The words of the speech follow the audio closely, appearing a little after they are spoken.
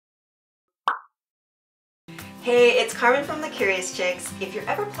Hey, it's Carmen from the Curious Chicks. If you're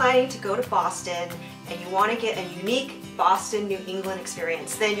ever planning to go to Boston and you want to get a unique Boston, New England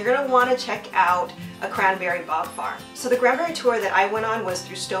experience, then you're going to want to check out a cranberry bog farm. So the cranberry tour that I went on was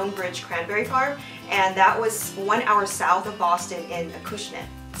through Stonebridge Cranberry Farm, and that was 1 hour south of Boston in Acushnet.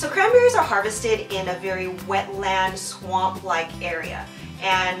 So cranberries are harvested in a very wetland, swamp-like area.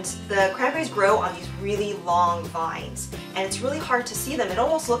 And the cranberries grow on these really long vines, and it's really hard to see them. It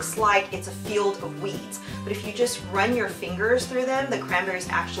almost looks like it's a field of weeds, but if you just run your fingers through them, the cranberries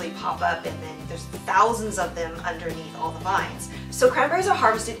actually pop up, and then there's thousands of them underneath all the vines. So cranberries are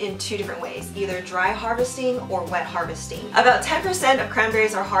harvested in two different ways, either dry harvesting or wet harvesting. About 10% of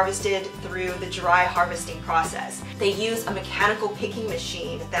cranberries are harvested through the dry harvesting process. They use a mechanical picking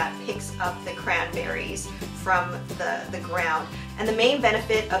machine that picks up the cranberries from the ground. And the main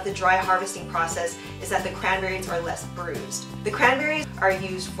benefit of the dry harvesting process is that the cranberries are less bruised. The cranberries are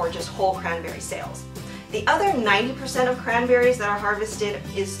used for just whole cranberry sales. The other 90% of cranberries that are harvested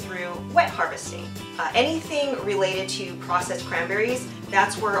is through wet harvesting. Anything related to processed cranberries,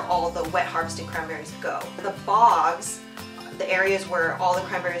 that's where all the wet harvested cranberries go. The bogs, the areas where all the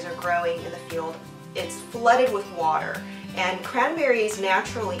cranberries are growing in the field, it's flooded with water. And cranberries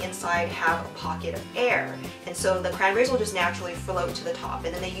naturally inside have a pocket of air, and so the cranberries will just naturally float to the top,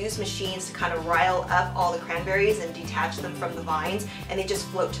 and then they use machines to kind of rile up all the cranberries and detach them from the vines, and they just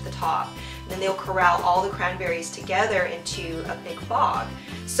float to the top. And then they'll corral all the cranberries together into a big bog.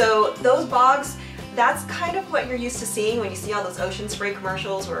 So those bogs, that's kind of what you're used to seeing when you see all those Oceanspray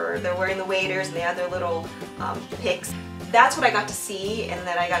commercials where they're wearing the waders and they have their little picks. That's what I got to see, and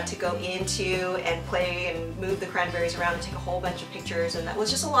then I got to go into and play and move the cranberries around and take a whole bunch of pictures, and that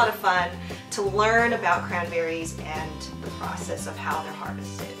was just a lot of fun to learn about cranberries and the process of how they're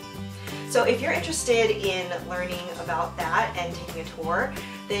harvested. So if you're interested in learning about that and taking a tour,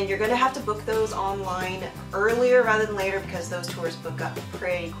 then you're going to have to book those online earlier rather than later, because those tours book up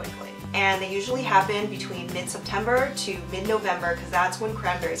pretty quickly. And they usually happen between mid-September to mid-November, because that's when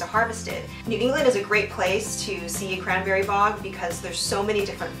cranberries are harvested. New England is a great place to see a cranberry bog because there's so many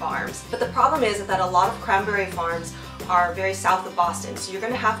different farms. But the problem is that a lot of cranberry farms are very south of Boston, so you're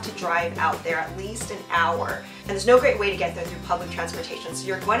going to have to drive out there at least an hour. And there's no great way to get there through public transportation, so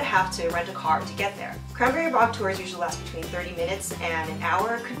you're going to have to rent a car to get there. Cranberry bog tours usually last between 30 minutes and an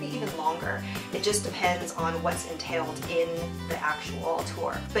hour, could be even longer. It just depends on what's entailed in the actual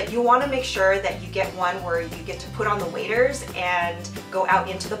tour. But you want to make sure that you get one where you get to put on the waders and go out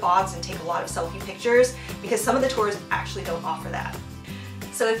into the bogs and take a lot of selfie pictures, because some of the tours actually don't offer that.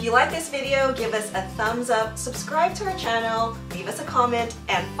 So if you like this video, give us a thumbs up, subscribe to our channel, leave us a comment,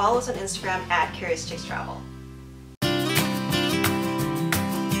 and follow us on Instagram at Curious Chics Travel.